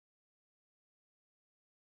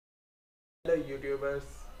Hello YouTubers,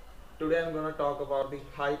 today I'm gonna talk about the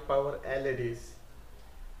high power LEDs.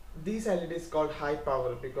 These LEDs called high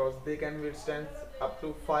power because they can withstand up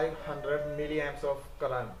to 500 milliamps of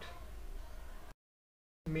current.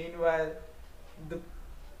 Meanwhile, the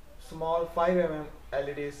small 5 mm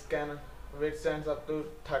LEDs can withstand up to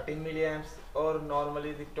 30 milliamps, or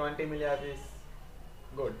normally the 20 milliamp is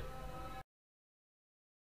good.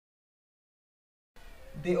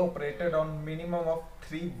 They operated on minimum of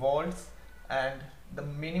 3 volts, and the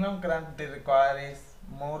minimum current they require is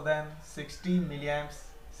more than 60 milliamps.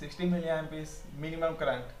 60 milliamp is minimum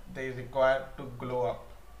current they require to glow up,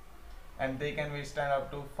 and they can withstand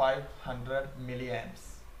up to 500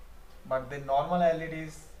 milliamps. But the normal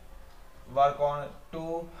LEDs work on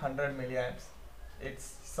 200 milliamps.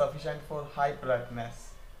 It's sufficient for high brightness.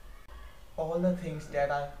 All the things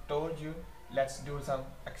that I told you, let's do some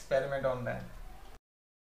experiment on them.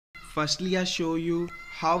 Firstly, I show you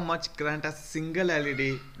how much current a single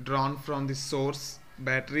LED drawn from the source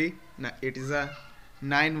battery. Now, it is a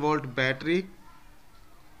 9-volt battery.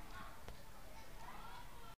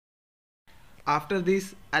 After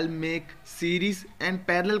this, I'll make series and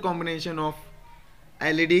parallel combination of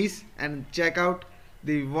LEDs and check out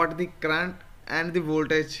what the current and the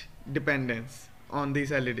voltage dependence on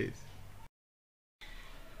these LEDs.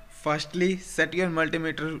 Firstly, set your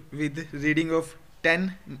multimeter with reading of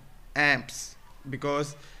 10 amps,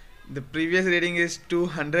 because the previous reading is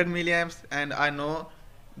 200 milliamps and I know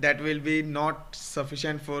that will be not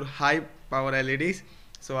sufficient for high power LEDs,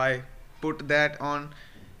 so I put that on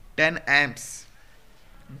 10 amps.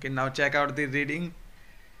 Okay, now check out the reading.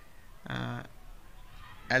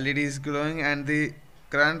 LED is glowing and the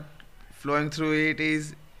current flowing through it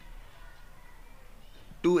is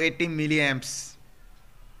 280 milliamps.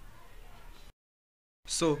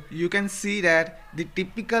 So you can see that the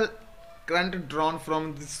typical current drawn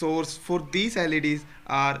from the source for these LEDs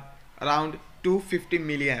are around 250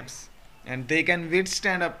 milliamps, and they can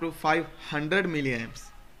withstand up to 500 milliamps.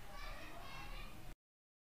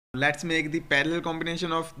 Let's make the parallel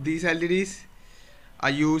combination of these LEDs. I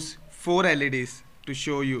use 4 LEDs to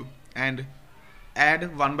show you and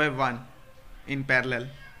add one by one in parallel.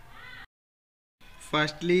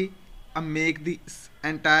 Firstly, I make this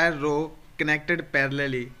entire row connected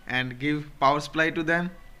parallelly and give power supply to them.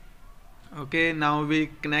 Okay, now we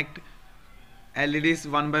connect LEDs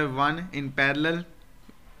one by one in parallel.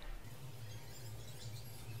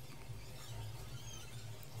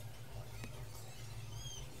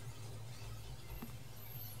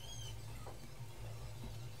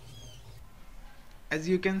 As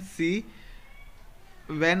you can see,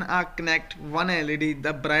 when I connect one LED,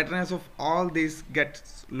 the brightness of all these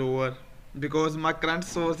gets lower because my current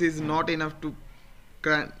source is not enough to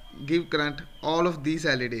give current all of these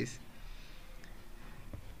LEDs.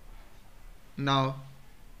 Now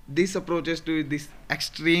this approaches to this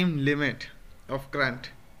extreme limit of current.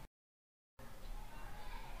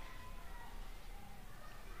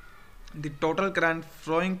 The total current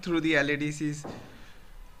flowing through the LEDs is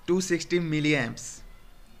 260 milliamps.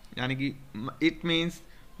 यानी कि it means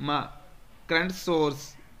my current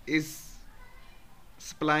source is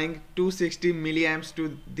supplying 260 milliamps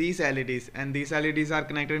to these LEDs, and these LEDs are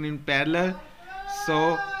connected in parallel,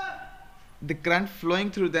 so the current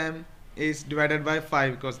flowing through them is divided by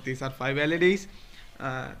 5 because these are 5 LEDs.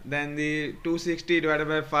 Then the 260 divided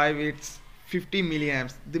by 5, it's 50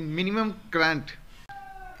 milliamps. The minimum current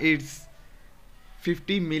is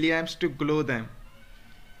 50 milliamps to glow them.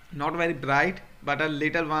 Not very bright, but a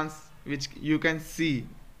little ones which you can see.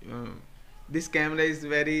 This camera is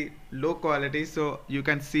very low quality, so you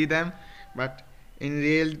can see them, but in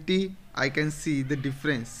reality I can see the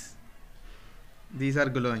difference. These are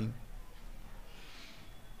glowing.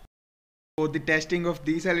 For the testing of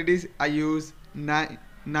these LEDs, I use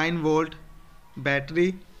 9-volt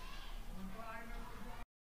battery.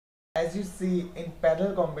 As you see, in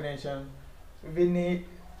parallel combination, we need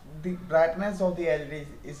the brightness of the LEDs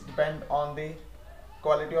is depend on the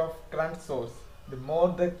quality of current source. The more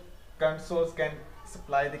the current source can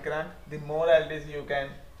supply the current, the more LEDs you can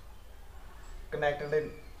connect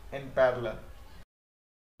it in parallel.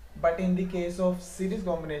 But in the case of series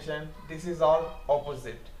combination, this is all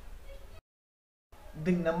opposite.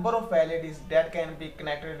 The number of LEDs that can be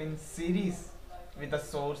connected in series with the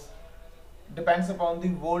source depends upon the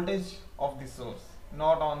voltage of the source,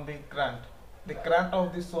 not on the current. The current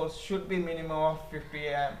of the source should be minimum of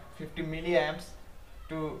 50 milliamps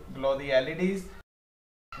to glow the LEDs,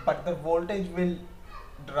 but the voltage will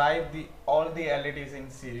drive all the LEDs in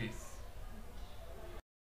series.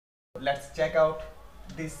 Let's check out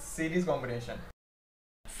this series combination.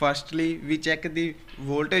 Firstly, we check the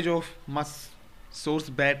voltage of my source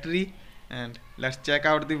battery, and let's check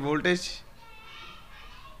out the voltage.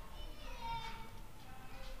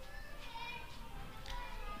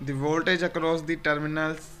 The voltage across the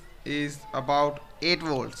terminals is about 8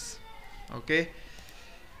 volts. Okay,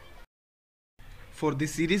 for the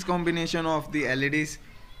series combination of the LEDs,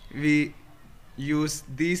 we use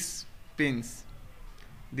these pins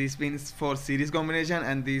for series combination,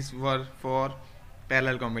 and these were for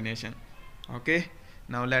parallel combination. Okay,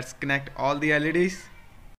 now let's connect all the LEDs.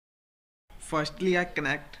 Firstly, I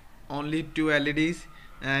connect only two LEDs,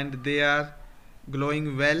 and they are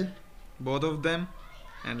glowing well, both of them.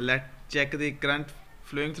 And let's check the current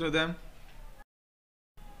flowing through them.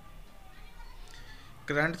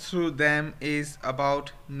 Current through them is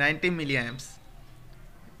about 90 milliamps.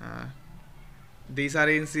 Uh, these are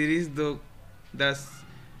in series, though, thus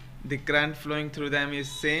the current flowing through them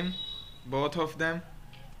is same, both of them.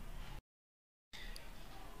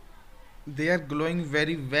 They are glowing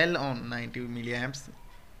very well on 90 milliamps,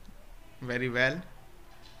 very well.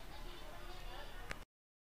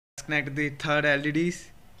 Let's connect the third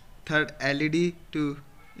LED to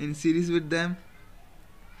in series with them.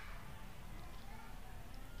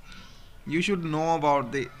 You should know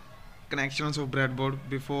about the connections of breadboard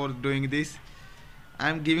before doing this. I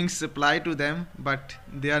am giving supply to them, but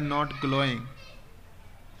they are not glowing.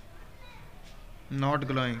 Not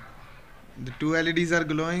glowing. The two LEDs are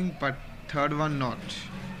glowing, but third one not.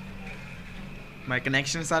 My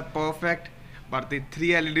connections are perfect, but the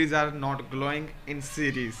three LEDs are not glowing in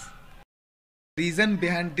series. Reason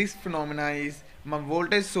behind this phenomena is my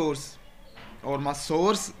voltage source, or my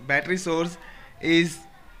battery source is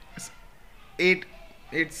 8,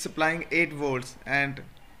 it's supplying 8 volts, and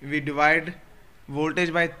we divide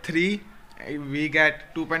voltage by 3, we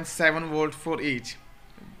get 2.7 volts for each.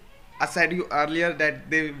 I said you earlier that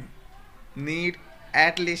they need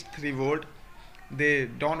at least 3 volt. They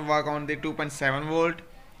don't work on the 2.7 volt.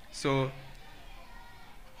 So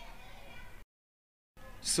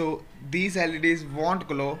these LEDs won't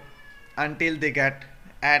glow until they get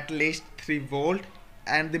at least 3 volt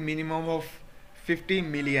and the minimum of 50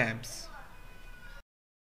 milliamps.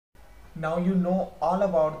 Now you know all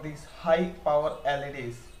about these high power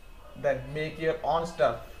LEDs that make your own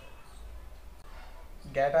stuff.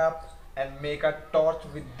 Get up and make a torch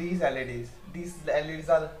with these LEDs. These LEDs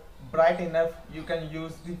are bright enough, you can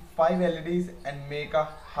use the 5 LEDs and make a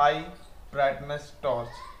high brightness torch.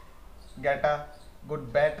 Get a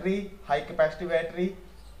good battery, high capacity battery.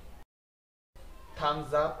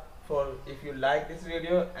 Thumbs up for if you like this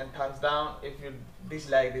video, and thumbs down if you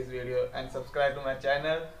dislike this video, and subscribe to my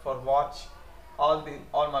channel for watch all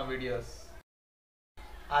my videos.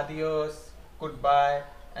 Adios, goodbye,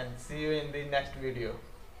 and see you in the next video.